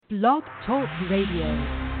Blog Talk Radio.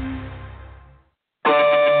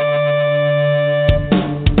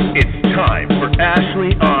 It's time for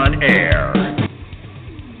Ashley on Air.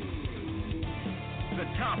 The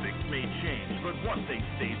topics may change, but one thing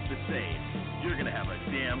stays the same. You're going to have a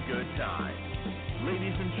damn good time.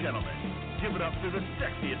 Ladies and gentlemen, give it up for the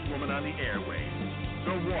sexiest woman on the airwaves.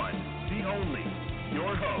 The one, the only,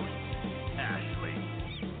 your host, Ashley.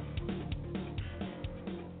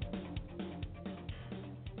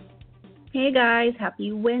 Hey guys,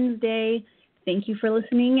 happy Wednesday. Thank you for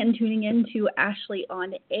listening and tuning in to Ashley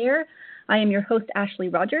on Air. I am your host, Ashley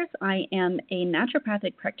Rogers. I am a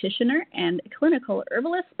naturopathic practitioner and clinical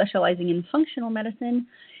herbalist specializing in functional medicine.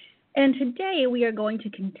 And today we are going to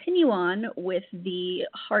continue on with the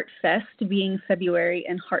Heart Fest being February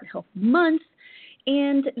and Heart Health Month.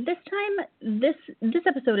 And this time, this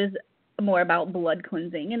episode is more about blood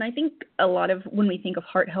cleansing. And I think a lot of when we think of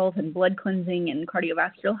heart health and blood cleansing and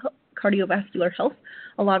cardiovascular health,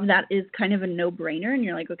 a lot of that is kind of a no-brainer. And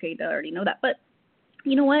you're like, okay, I already know that. But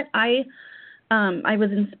you know what? I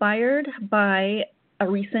was inspired by a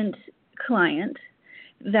recent client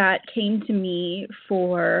that came to me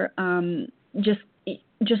for just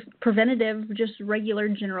preventative, just regular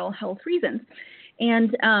general health reasons.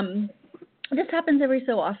 And this happens every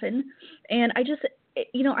so often. And I just,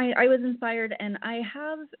 I was inspired, and I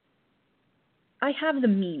have the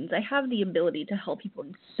means. I have the ability to help people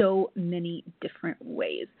in so many different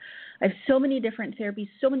ways. I have so many different therapies,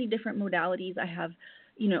 so many different modalities. I have,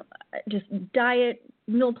 just diet,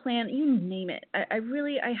 meal plan, you name it. I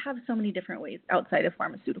have so many different ways outside of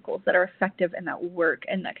pharmaceuticals that are effective and that work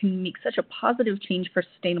and that can make such a positive change for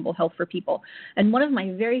sustainable health for people. And one of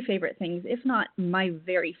my very favorite things, if not my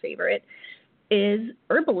very favorite, is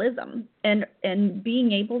herbalism and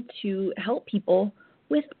being able to help people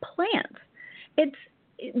with plants.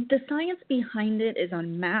 The science behind it is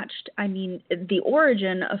unmatched. I mean, the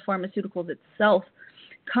origin of pharmaceuticals itself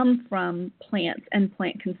come from plants and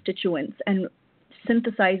plant constituents and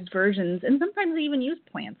synthesized versions, and sometimes they even use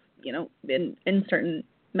plants, in certain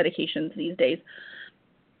medications these days.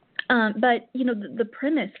 But the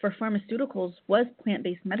premise for pharmaceuticals was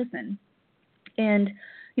plant-based medicine, and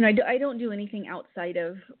I don't do anything outside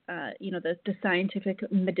of the scientific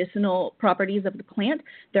medicinal properties of the plant.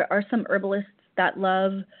 There are some herbalists that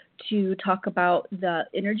love to talk about the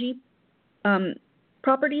energy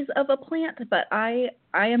properties of a plant, but I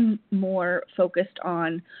am more focused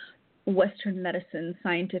on Western medicine,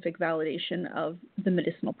 scientific validation of the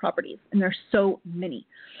medicinal properties, and there's so many.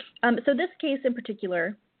 So this case in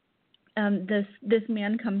particular, this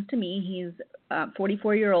man comes to me. He's a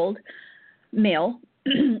 44-year-old male,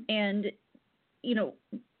 and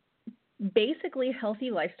basically healthy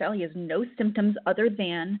lifestyle. He has no symptoms other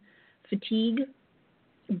than fatigue,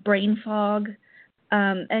 brain fog,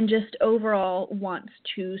 and just overall wants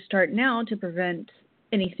to start now to prevent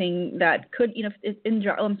anything that could, and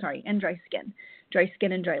dry skin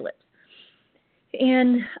and dry lips.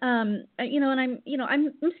 And and I'm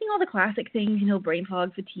seeing all the classic things, brain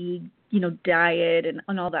fog, fatigue, diet,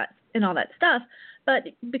 and all that stuff. But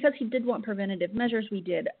because he did want preventative measures, we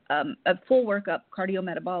did a full workup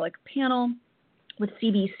cardiometabolic panel with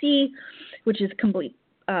CBC, which is complete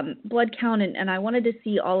blood count, and I wanted to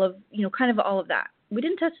see all of, kind of all of that. We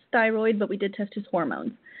didn't test his thyroid, but we did test his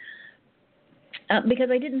hormones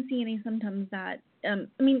because I didn't see any symptoms that,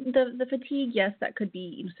 the fatigue, yes, that could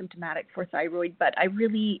be symptomatic for thyroid, but I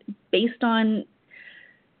really, based on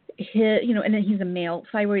his, and then he's a male,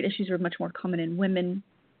 thyroid issues are much more common in women,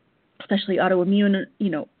 especially autoimmune,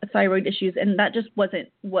 thyroid issues, and that just wasn't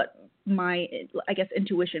what my,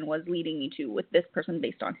 intuition was leading me to with this person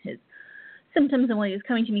based on his symptoms and what he was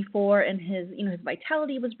coming to me for, and his, his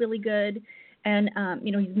vitality was really good, and,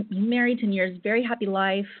 he's married 10 years, very happy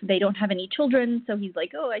life. They don't have any children, so he's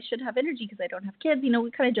like, oh, I should have energy because I don't have kids.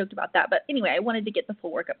 We kind of joked about that, but anyway, I wanted to get the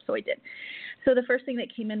full workup, so I did. So the first thing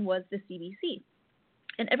that came in was the CBC.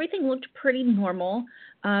 And everything looked pretty normal.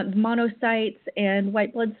 Monocytes and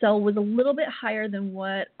white blood cell was a little bit higher than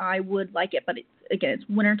what I would like it, but it's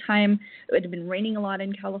wintertime. It had been raining a lot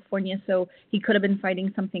in California, so he could have been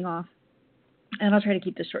fighting something off. And I'll try to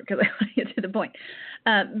keep this short because I want to get to the point.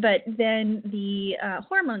 But then the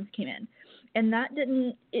hormones came in, and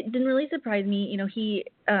it didn't really surprise me. He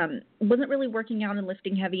wasn't really working out and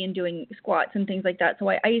lifting heavy and doing squats and things like that. So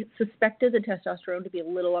I suspected the testosterone to be a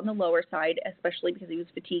little on the lower side, especially because he was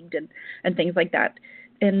fatigued and things like that.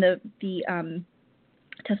 And the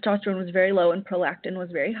testosterone was very low and prolactin was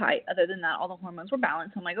very high. Other than that, all the hormones were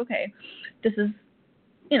balanced. I'm like, okay, this is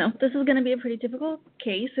going to be a pretty typical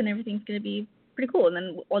case, and everything's going to be pretty cool. And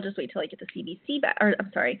then I'll just wait till I get the CBC back, or I'm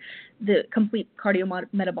sorry, the complete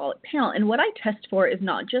cardiometabolic panel. And what I test for is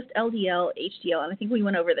not just LDL, HDL, and I think we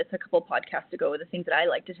went over this a couple of podcasts ago, the things that I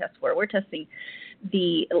like to test for. We're testing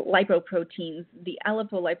the lipoproteins, the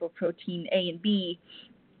alipolipoprotein A and B.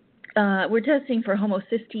 We're testing for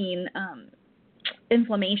homocysteine,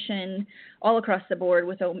 inflammation, all across the board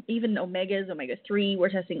with even omegas, omega-3. We're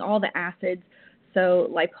testing all the acids, so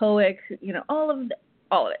lipoic, all of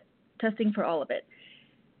it. Testing for all of it.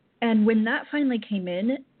 And when that finally came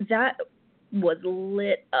in, that was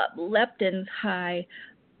lit up. Leptin's high,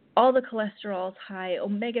 all the cholesterol's high,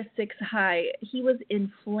 omega-6 high. He was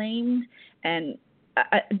inflamed, and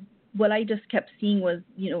what I just kept seeing was,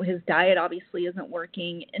 his diet obviously isn't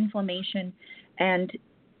working, inflammation, and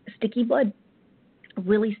sticky blood,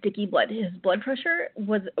 really sticky blood. His blood pressure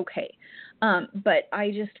was okay. But I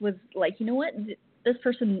just was like, you know what, this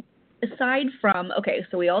person, aside from, okay,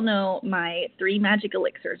 so we all know my 3 magic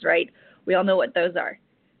elixirs, right? We all know what those are.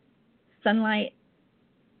 Sunlight,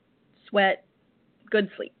 sweat, good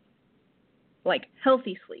sleep. Like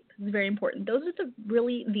healthy sleep is very important. Those are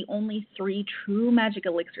really the only 3 true magic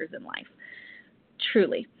elixirs in life.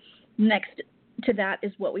 Truly. Next to that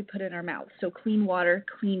is what we put in our mouths. So clean water,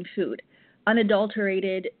 clean food.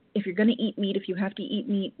 Unadulterated. If you're going to eat meat, if you have to eat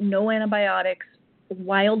meat, no antibiotics,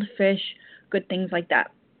 wild fish, good things like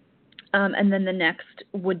that. And then the next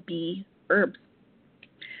would be herbs.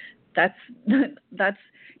 That's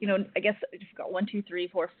I guess you've got 1, 2, 3,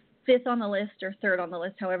 4, 5th on the list or 3rd on the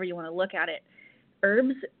list, however you want to look at it.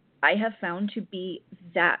 Herbs I have found to be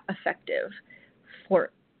that effective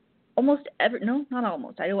for almost not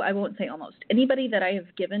almost. I won't say almost. Anybody that I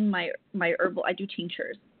have given my herbal, I do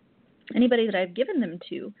tinctures. Anybody that I've given them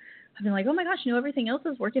to, I've been like, oh my gosh, everything else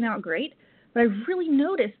is working out great, but I really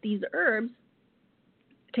noticed these herbs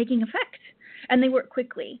taking effect, and they work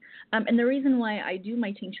quickly. And the reason why I do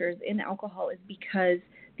my tinctures in alcohol is because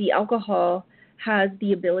the alcohol has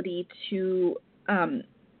the ability to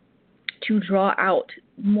draw out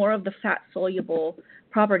more of the fat-soluble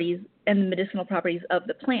properties and the medicinal properties of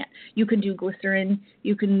the plant. You can do glycerin,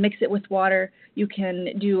 you can mix it with water, you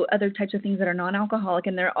can do other types of things that are non-alcoholic,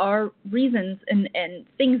 and there are reasons and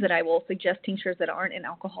things that I will suggest tinctures that aren't in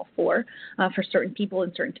alcohol for certain people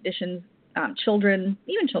in certain conditions. Children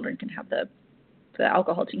can have the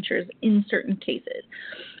alcohol tinctures in certain cases.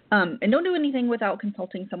 And don't do anything without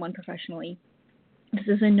consulting someone professionally. This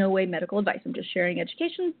is in no way medical advice. I'm just sharing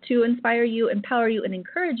education to inspire you, empower you, and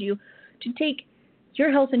encourage you to take your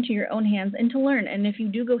health into your own hands and to learn. And if you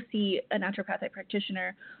do go see a naturopathic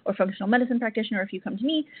practitioner or functional medicine practitioner, or if you come to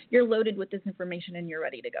me, you're loaded with this information and you're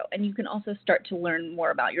ready to go. And you can also start to learn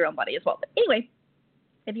more about your own body as well. But anyway,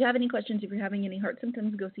 if you have any questions, if you're having any heart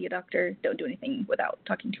symptoms, go see a doctor. Don't do anything without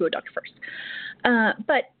talking to a doctor first.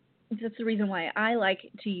 But that's the reason why I like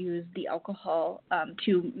to use the alcohol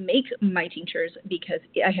to make my tinctures, because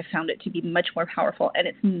I have found it to be much more powerful, and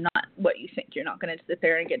it's not what you think. You're not going to sit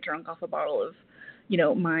there and get drunk off a bottle of,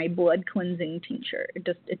 my blood cleansing tincture.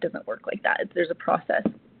 It doesn't work like that. There's a process.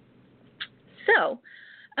 So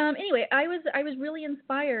anyway, I was really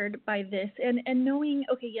inspired by this and knowing,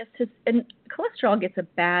 okay, yes, and cholesterol gets a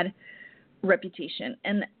bad reputation.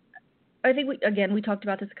 And I think we talked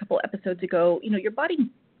about this a couple episodes ago. Your body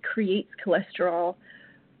creates cholesterol,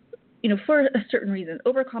 for a certain reason,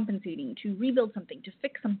 overcompensating, to rebuild something, to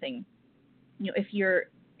fix something. If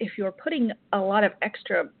you're putting a lot of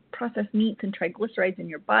extra processed meats and triglycerides in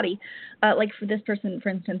your body, like for this person, for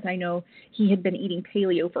instance, I know he had been eating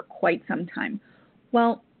paleo for quite some time.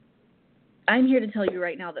 Well, I'm here to tell you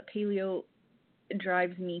right now that paleo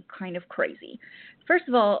drives me kind of crazy. First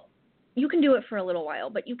of all, you can do it for a little while,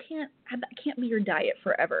 but that can't be your diet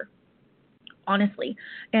forever, honestly.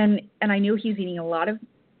 And I know he's eating a lot of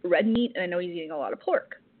red meat, and I know he's eating a lot of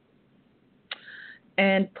pork.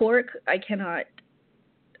 And pork, I can't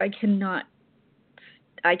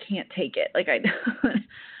take it. Like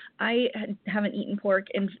I haven't eaten pork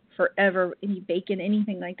in forever. Any bacon,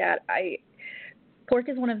 anything like that. Pork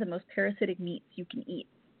is one of the most parasitic meats you can eat,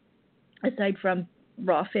 aside from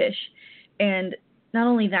raw fish. And not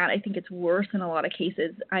only that, I think it's worse in a lot of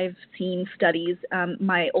cases. I've seen studies.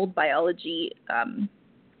 My old biology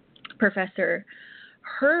professor,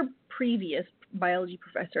 her previous biology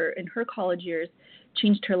professor in her college years,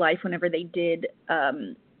 changed her life whenever they did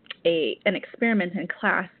an experiment in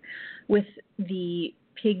class with the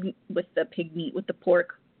pig meat, with the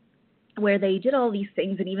pork, where they did all these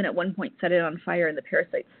things and even at one point set it on fire and the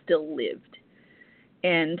parasites still lived.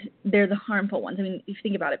 and they're the harmful ones. I mean, if you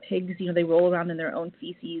think about it, pigs, they roll around in their own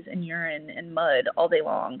feces and urine and mud all day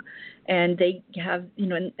long, and they have,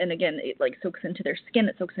 and again, it like soaks into their skin,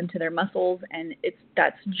 it soaks into their muscles, and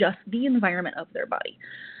that's just the environment of their body.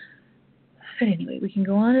 But anyway, we can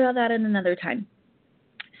go on about that in another time.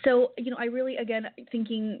 So, I really, again,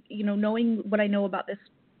 thinking, knowing what I know about this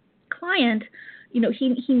client, he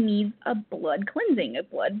needs a blood cleansing,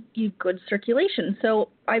 good circulation. So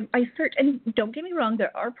I searched, and don't get me wrong,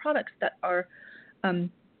 there are products that are,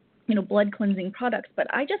 blood cleansing products, but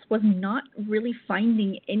I just was not really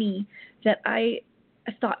finding any that I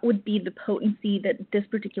thought would be the potency that this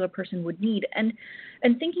particular person would need. And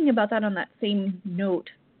thinking about that on that same note,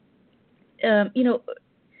 I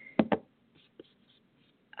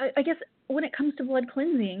guess when it comes to blood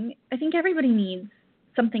cleansing, I think everybody needs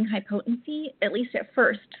something high potency, at least at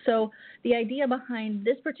first. So the idea behind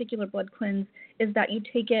this particular blood cleanse is that you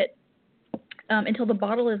take it until the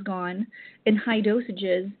bottle is gone in high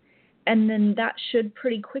dosages, and then that should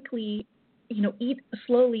pretty quickly, eat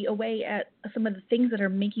slowly away at some of the things that are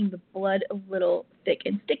making the blood a little thick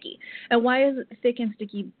and sticky. And why is thick and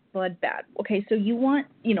sticky blood bad? Okay, so you want,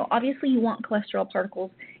 obviously you want cholesterol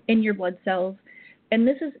particles in your blood cells. And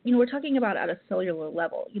this is, we're talking about at a cellular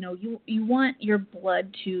level. You want your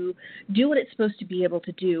blood to do what it's supposed to be able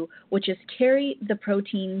to do, which is carry the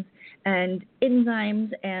proteins and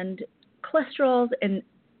enzymes and cholesterols and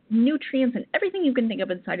nutrients and everything you can think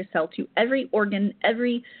of inside a cell to every organ,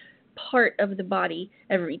 every part of the body,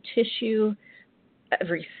 every tissue,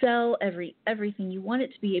 every cell, everything. You want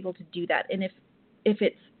it to be able to do that. And if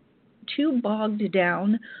it's too bogged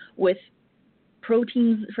down with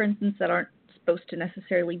proteins, for instance, that aren't supposed to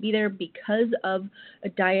necessarily be there because of a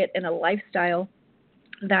diet and a lifestyle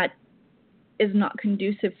that is not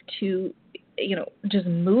conducive to, just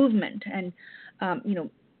movement and,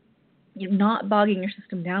 you're not bogging your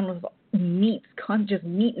system down with meats, just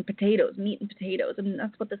meat and potatoes. I mean,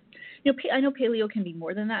 that's what this, I know paleo can be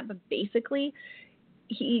more than that, but basically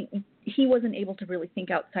he wasn't able to really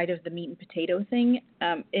think outside of the meat and potato thing,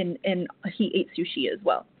 and he ate sushi as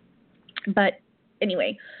well. But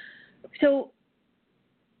anyway, so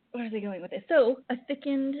where are they going with this? So a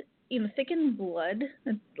thickened blood,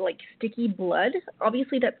 like sticky blood,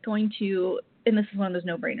 obviously that's going to, and this is one of those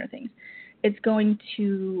no-brainer things, it's going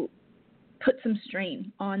to put some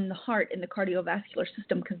strain on the heart and the cardiovascular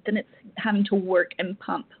system, because then it's having to work and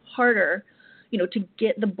pump harder, to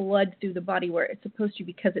get the blood through the body where it's supposed to,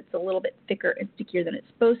 because it's a little bit thicker and stickier than it's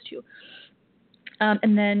supposed to.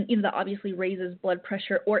 And then, that obviously raises blood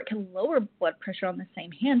pressure, or it can lower blood pressure on the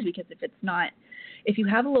same hand, because if you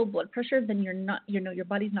have a low blood pressure, then you're not, your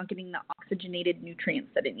body's not getting the oxygenated nutrients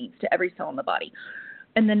that it needs to every cell in the body.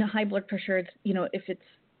 And then high blood pressure, it's,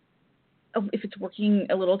 if it's working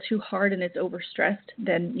a little too hard and it's overstressed,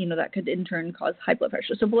 then, that could in turn cause high blood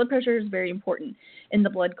pressure. So blood pressure is very important in the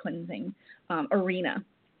blood cleansing arena.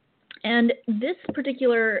 And this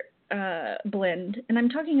particular blend, and I'm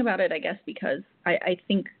talking about it, I guess, because I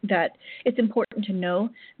think that it's important to know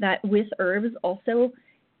that with herbs also,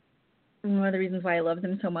 one of the reasons why I love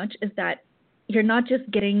them so much is that you're not just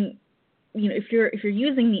getting, if you're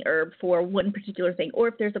using the herb for one particular thing, or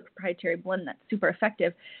if there's a proprietary blend that's super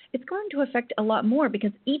effective, it's going to affect a lot more,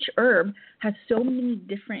 because each herb has so many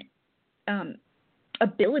different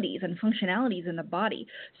abilities and functionalities in the body.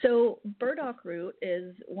 So burdock root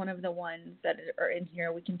is one of the ones that are in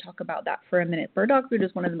here. We can talk about that for a minute. Burdock root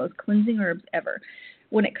is one of the most cleansing herbs ever.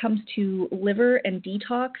 When it comes to liver and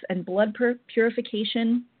detox and blood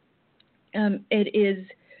purification, it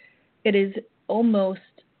is almost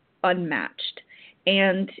unmatched.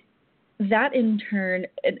 And that in turn,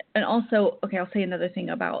 and also, okay, I'll say another thing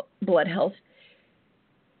about blood health,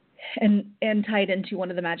 and tied into one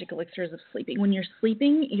of the magic elixirs of sleeping. When you're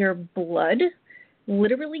sleeping, your blood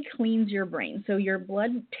literally cleans your brain. So your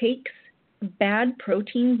blood takes bad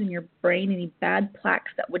proteins in your brain, any bad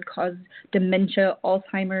plaques that would cause dementia,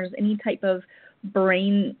 Alzheimer's, any type of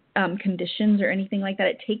brain conditions or anything like that.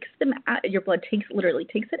 It takes them out. Your blood literally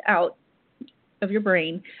takes it out of your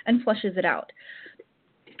brain and flushes it out.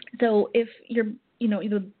 So if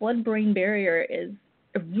the blood-brain barrier is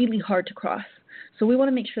really hard to cross. So we want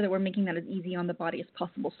to make sure that we're making that as easy on the body as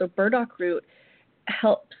possible. So burdock root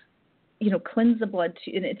helps, cleanse the blood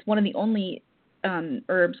too, and it's one of the only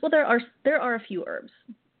herbs. Well, there are a few herbs,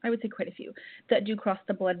 I would say quite a few, that do cross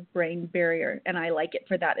the blood-brain barrier, and I like it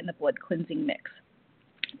for that in the blood cleansing mix.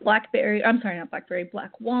 Black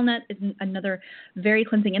walnut is another very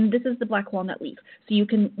cleansing, and this is the black walnut leaf. So you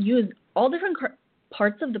can use all different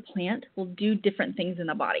parts of the plant will do different things in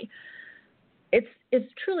the body.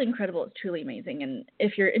 it's truly incredible. It's truly amazing. And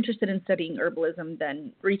if you're interested in studying herbalism,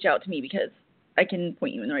 then reach out to me because I can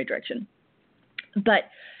point you in the right direction. But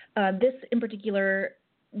this in particular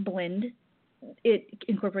blend, it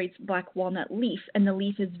incorporates black walnut leaf, and the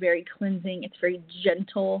leaf is very cleansing. It's very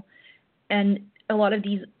gentle, and all of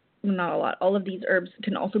these herbs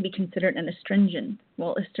can also be considered an astringent.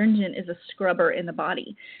 Well, astringent is a scrubber in the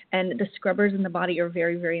body, and the scrubbers in the body are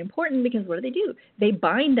very, very important because what do? They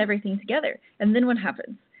bind everything together, and then what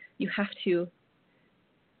happens? You have to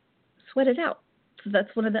sweat it out. So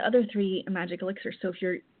that's one of the other 3 magic elixirs. So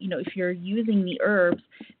if you're using the herbs,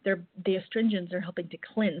 the astringents are helping to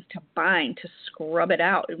cleanse, to bind, to scrub it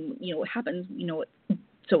out. And what happens?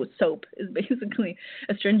 So soap is basically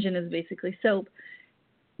astringent is basically soap.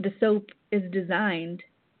 The soap is designed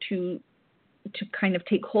to kind of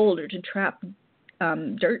take hold or to trap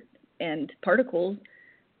dirt and particles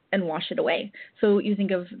and wash it away. So you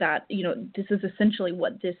think of that. This is essentially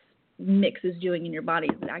what this mix is doing in your body,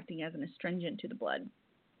 is acting as an astringent to the blood.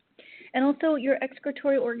 And also your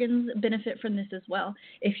excretory organs benefit from this as well.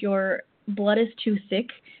 If your blood is too thick,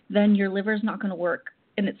 then your liver is not going to work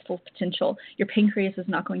in its full potential. Your pancreas is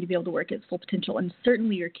not going to be able to work at its full potential, and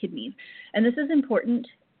certainly your kidneys. And this is important.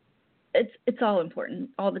 It's all important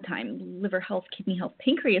all the time: liver health, kidney health,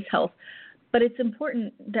 pancreas health. But it's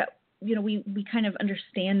important that we kind of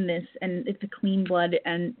understand this, and it's a clean blood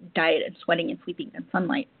and diet and sweating and sleeping and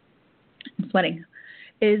sunlight. Sweating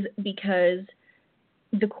is because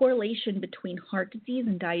the correlation between heart disease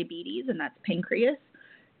and diabetes, and that's pancreas,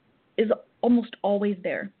 is almost always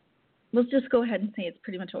there. Let's just go ahead and say it's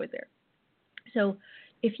pretty much always there. So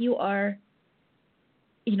if you are,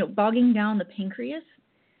 bogging down the pancreas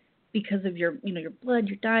because of your blood,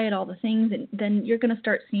 your diet, all the things, and then you're going to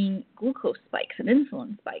start seeing glucose spikes and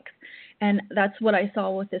insulin spikes. And that's what I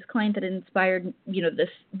saw with this client that inspired, this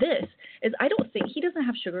is I don't think he doesn't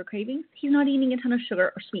have sugar cravings. He's not eating a ton of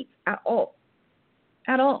sugar or sweets at all.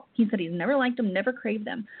 At all. He said he's never liked them, never craved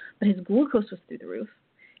them, but his glucose was through the roof.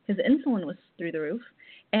 His insulin was through the roof,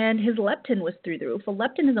 and his leptin was through the roof. Well,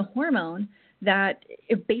 leptin is a hormone that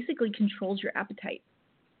it basically controls your appetite.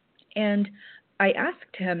 And I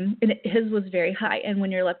asked him, and his was very high. And when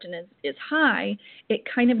your leptin is high, it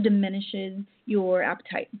kind of diminishes your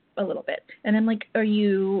appetite a little bit. And I'm like, is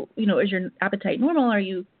your appetite normal? Are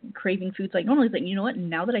you craving foods like normal? He's like, you know what?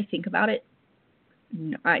 Now that I think about it,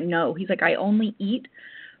 no. He's like, I only eat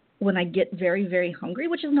when I get very, very hungry,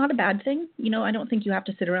 which is not a bad thing. I don't think you have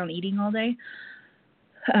to sit around eating all day.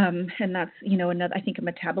 And that's, another, I think, a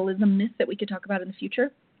metabolism myth that we could talk about in the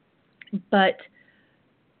future. But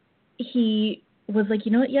he was like,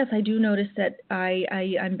 yes, I do notice that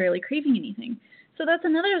I'm barely craving anything. So that's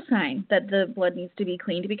another sign that the blood needs to be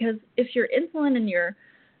cleaned, because if your insulin and your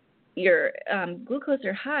glucose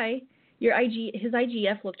are high, his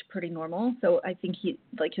IGF looked pretty normal. So I think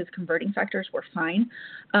his converting factors were fine.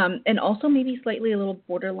 And also maybe slightly a little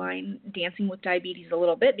borderline dancing with diabetes a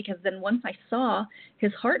little bit, because then once I saw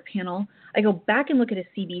his heart panel, I go back and look at his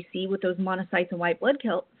CBC with those monocytes and white blood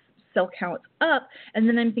cell counts up, and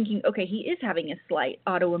then I'm thinking, okay, he is having a slight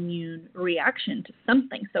autoimmune reaction to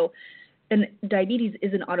something. So, and diabetes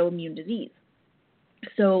is an autoimmune disease.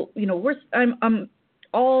 So,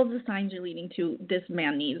 all the signs are leading to this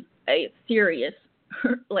man needs a serious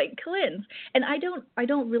cleanse. And I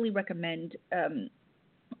don't really recommend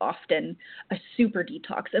often a super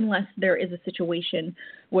detox unless there is a situation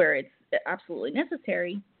where it's absolutely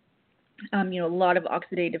necessary. A lot of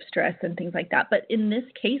oxidative stress and things like that. But in this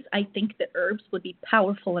case, I think that herbs would be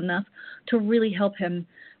powerful enough to really help him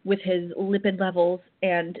with his lipid levels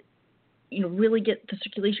and, really get the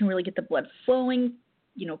circulation, really get the blood flowing,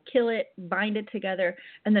 kill it, bind it together,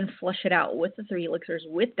 and then flush it out with the 3 elixirs,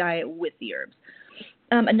 with diet, with the herbs.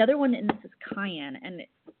 Another one in this is cayenne, and it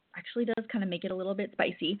actually does kind of make it a little bit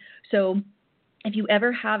spicy. So if you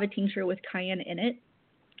ever have a tincture with cayenne in it,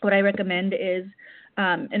 what I recommend is,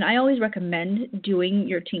 and I always recommend doing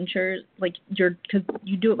your tinctures, because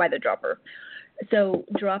you do it by the dropper. So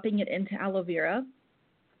dropping it into aloe vera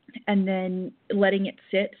and then letting it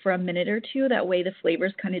sit for a minute or two. That way the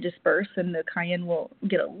flavors kind of disperse and the cayenne will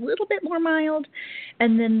get a little bit more mild.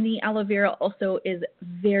 And then the aloe vera also is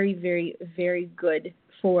very, very, very good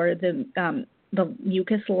for the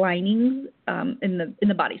mucus linings in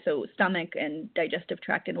the body, so stomach and digestive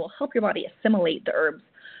tract, and will help your body assimilate the herbs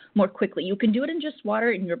more quickly. You can do it in just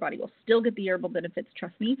water and your body will still get the herbal benefits,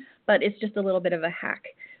 trust me, but it's just a little bit of a hack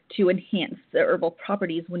to enhance the herbal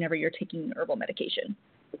properties whenever you're taking herbal medication.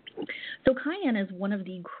 So cayenne is one of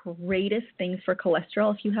the greatest things for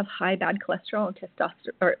cholesterol. If you have high bad cholesterol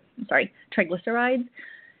and triglycerides,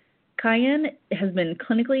 Cayenne has been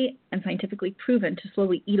clinically and scientifically proven to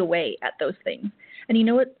slowly eat away at those things. And you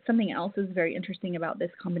know what? Something else is very interesting about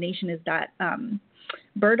this combination is that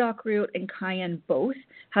burdock root and cayenne both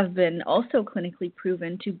have been also clinically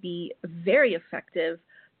proven to be very effective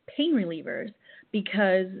pain relievers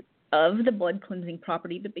because of the blood cleansing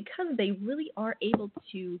property, but because they really are able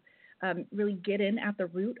to really get in at the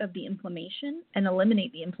root of the inflammation and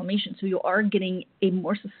eliminate the inflammation. So you are getting a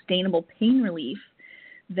more sustainable pain relief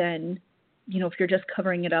than, if you're just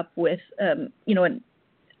covering it up with,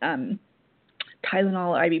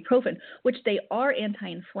 Tylenol or ibuprofen, which they are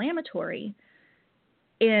anti-inflammatory.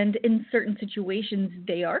 And in certain situations,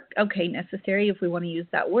 they are, necessary if we want to use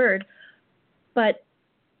that word. But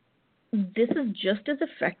this is just as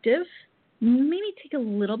effective, maybe take a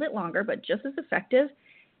little bit longer, but just as effective.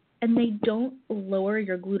 And they don't lower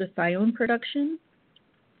your glutathione production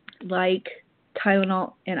like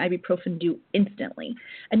Tylenol and ibuprofen do instantly.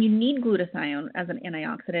 And you need glutathione as an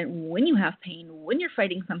antioxidant when you have pain, when you're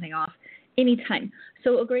fighting something off, anytime.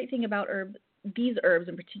 So a great thing about these herbs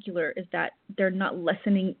in particular, is that they're not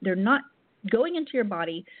going into your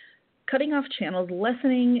body, cutting off channels,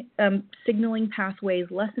 lessening signaling pathways,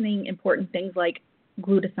 lessening important things like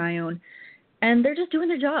glutathione, and they're just doing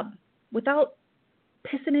their job without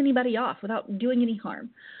pissing anybody off, without doing any harm.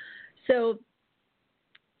 So,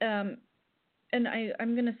 and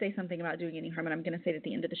I'm going to say something about doing any harm, and I'm going to say it at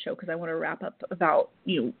the end of the show because I want to wrap up about,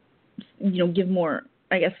 give more,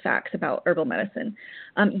 facts about herbal medicine.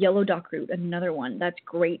 Yellow dock root, another one that's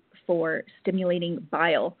great for stimulating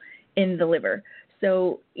bile in the liver.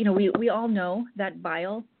 So, we all know that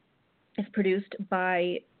bile is produced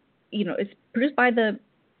by, the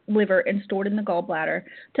liver and stored in the gallbladder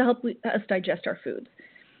to help us digest our foods.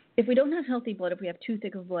 If we don't have healthy blood, if we have too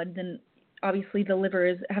thick of blood, then obviously the liver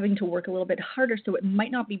is having to work a little bit harder, so it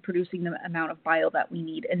might not be producing the amount of bile that we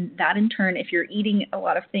need. And that in turn, if you're eating a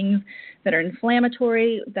lot of things that are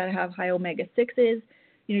inflammatory, that have high omega-6s,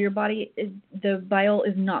 your body, the bile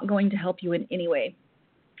is not going to help you in any way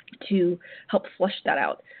to help flush that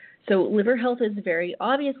out. So liver health is very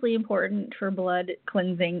obviously important for blood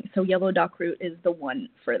cleansing, so yellow dock root is the one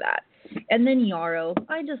for that. And then yarrow.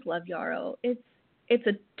 I just love yarrow. It's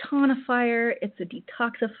a tonifier. It's a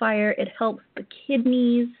detoxifier. It helps the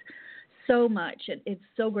kidneys so much. It's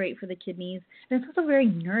so great for the kidneys, and it's also very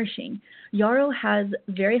nourishing. Yarrow has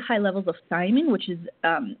very high levels of thiamine, which is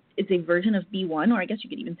a version of B1, or I guess you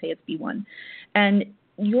could even say it's B1. And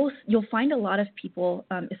you'll find a lot of people,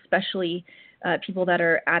 especially people that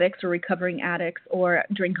are addicts or recovering addicts or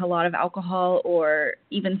drink a lot of alcohol or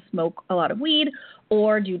even smoke a lot of weed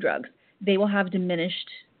or do drugs. They will have diminished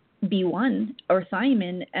B1 or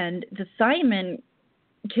thiamine, and the thiamine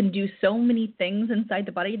can do so many things inside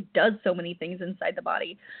the body. It does so many things inside the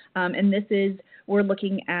body. And we're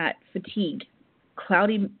looking at fatigue,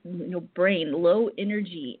 cloudy brain, low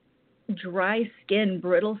energy, dry skin,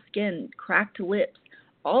 brittle skin, cracked lips.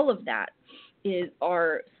 All of that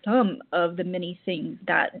are some of the many things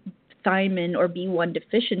that thiamine or B1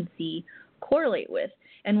 deficiency correlate with.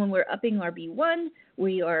 And when we're upping our B1,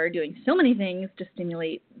 we are doing so many things to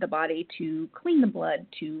stimulate the body, to clean the blood,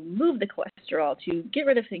 to move the cholesterol, to get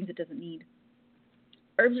rid of things it doesn't need.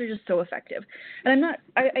 Herbs are just so effective. And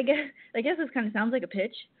I guess this kind of sounds like a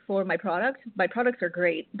pitch for my products. My products are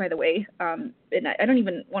great, by the way. And I don't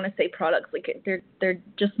even want to say products, like they're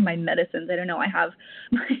just my medicines. I don't know. I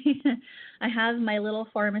have my little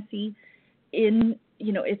pharmacy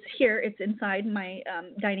it's inside my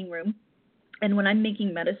dining room. And when I'm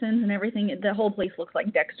making medicines and everything, the whole place looks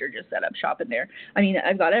like Dexter just set up shop in there. I mean,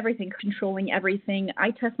 I've got everything, controlling everything.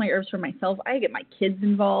 I test my herbs for myself. I get my kids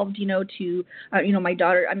involved, my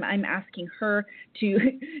daughter, I'm asking her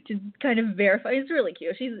to kind of verify. It's really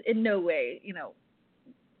cute. She's in no way,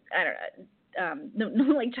 I don't know,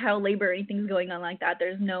 no like child labor or anything's going on like that.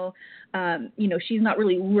 There's no, she's not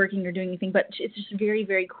really working or doing anything, but it's just very,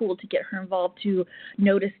 very cool to get her involved, to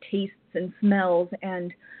notice tastes and smells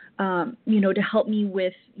and, to help me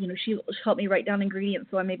with, she'll help me write down ingredients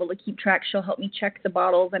so I'm able to keep track. She'll help me check the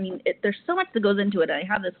bottles. I mean, there's so much that goes into it. I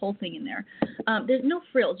have this whole thing in there. There's no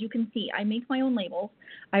frills. You can see I make my own labels.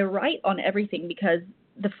 I write on everything because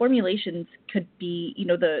the formulations could be,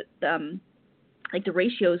 the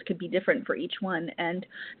ratios could be different for each one. And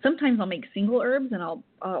sometimes I'll make single herbs and I'll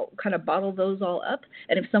kind of bottle those all up.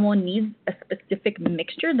 And if someone needs a specific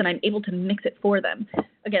mixture, then I'm able to mix it for them.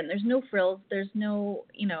 Again, there's no frills. There's no,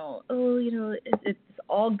 it's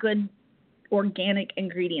all good organic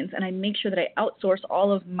ingredients. And I make sure that I outsource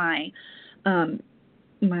all of my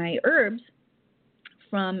herbs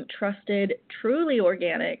from trusted, truly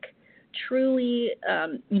organic, truly,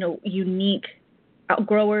 unique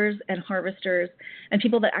outgrowers and harvesters and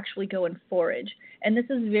people that actually go and forage. And this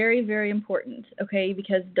is very, very important, okay,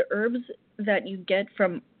 because the herbs that you get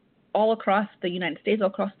from all across the United States, all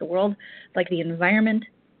across the world, like the environment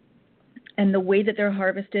and the way that they're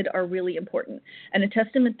harvested are really important. And a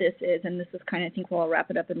testament this is, and this is kind of, I think where I'll wrap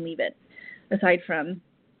it up and leave it, aside from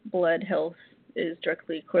blood health is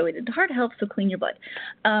directly correlated to heart health, so clean your blood.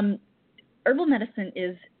 Herbal medicine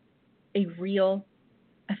is a real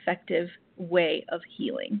effective way of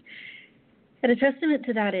healing. And a testament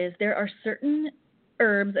to that is there are certain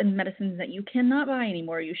herbs and medicines that you cannot buy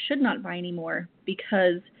anymore, you should not buy anymore,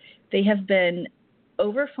 because they have been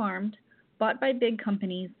over-farmed, bought by big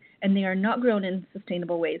companies, and they are not grown in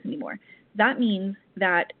sustainable ways anymore. That means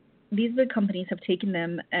that these big companies have taken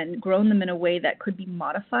them and grown them in a way that could be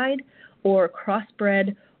modified or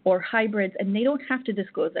crossbred or hybrids, and they don't have to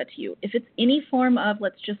disclose that to you. If it's any form of,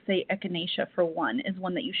 let's just say echinacea for one, is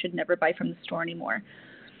one that you should never buy from the store anymore.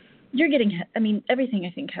 You're getting, I mean, everything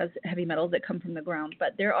I think has heavy metals that come from the ground,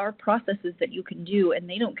 but there are processes that you can do, and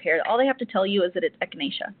they don't care. All they have to tell you is that it's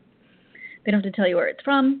echinacea. They don't have to tell you where it's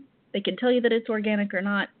from. They can tell you that it's organic or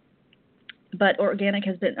not, but organic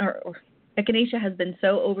has been, or echinacea has been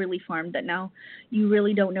so overly farmed that now you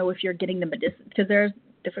really don't know if you're getting the medicine, because there's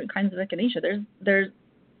different kinds of echinacea. There's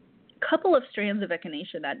a couple of strands of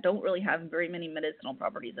echinacea that don't really have very many medicinal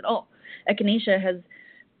properties at all. Echinacea has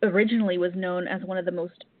originally was known as one of the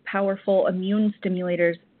most powerful immune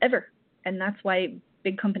stimulators ever, and that's why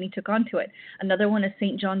big company took onto it. Another one is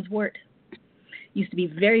St. John's wort. Used to be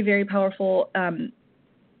very, very powerful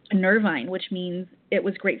nervine, which means it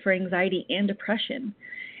was great for anxiety and depression.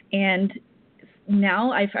 And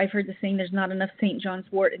now I've heard the saying there's not enough St. John's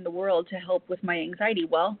wort in the world to help with my anxiety.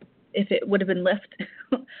 Well, if it would have been left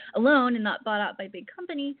alone and not bought out by big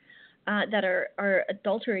company that are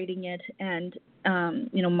adulterating it and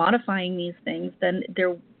modifying these things, then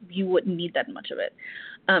you wouldn't need that much of it.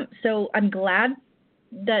 So I'm glad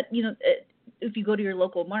that if you go to your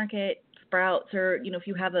local market, Sprouts, or if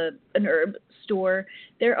you have an herb store,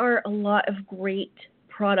 there are a lot of great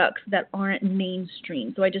products that aren't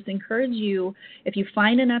mainstream. So I just encourage you, if you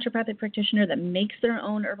find a naturopathic practitioner that makes their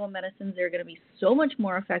own herbal medicines, they're going to be so much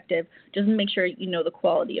more effective. Just make sure you know the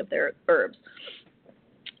quality of their herbs.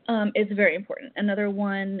 It's very important. Another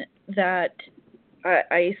one that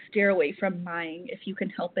I steer away from buying, if you can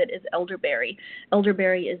help it, is elderberry.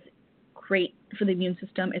 Elderberry is great for the immune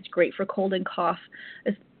system. It's great for cold and cough.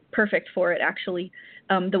 It's perfect for it, actually,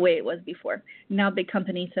 the way it was before. Now big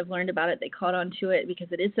companies have learned about it. They caught on to it because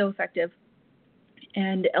it is so effective.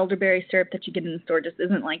 And elderberry syrup that you get in the store just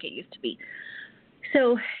isn't like it used to be.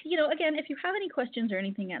 So, again, if you have any questions or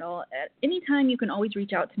anything at all, at any time, you can always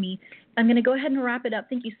reach out to me. I'm going to go ahead and wrap it up.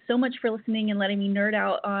 Thank you so much for listening and letting me nerd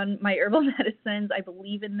out on my herbal medicines. I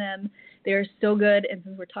believe in them. They are so good. And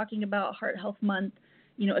since we're talking about Heart Health Month,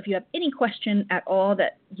 if you have any question at all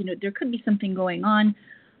that, there could be something going on,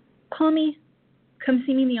 call me, come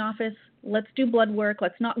see me in the office. Let's do blood work.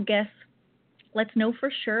 Let's not guess. Let's know for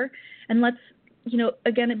sure. And let's,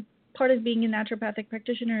 again, part of being a naturopathic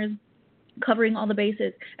practitioner is covering all the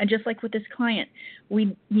bases. And just like with this client,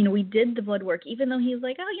 we did the blood work, even though he's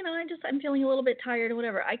like, I'm feeling a little bit tired or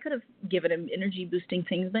whatever. I could have given him energy boosting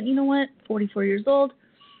things, but you know what? 44 years old,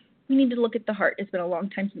 we need to look at the heart. It's been a long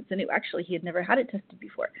time since he had never had it tested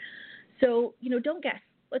before. So, don't guess.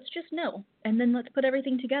 Let's just know. And then let's put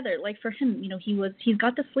everything together. Like for him, he's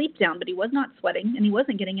got the sleep down, but he was not sweating and he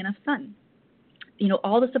wasn't getting enough sun.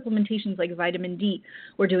 All the supplementations like vitamin D,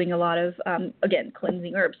 we're doing a lot of, again,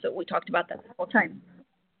 cleansing herbs. So we talked about that the whole time.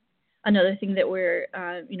 Another thing that we're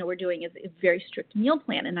doing is a very strict meal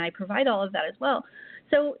plan, and I provide all of that as well.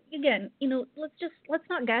 So again, let's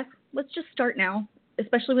not guess. Let's just start now,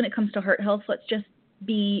 especially when it comes to heart health. Let's just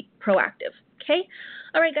be proactive. Okay?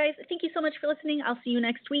 All right, guys. Thank you so much for listening. I'll see you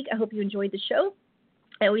next week. I hope you enjoyed the show.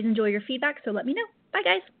 I always enjoy your feedback, so let me know. Bye,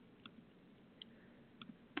 guys.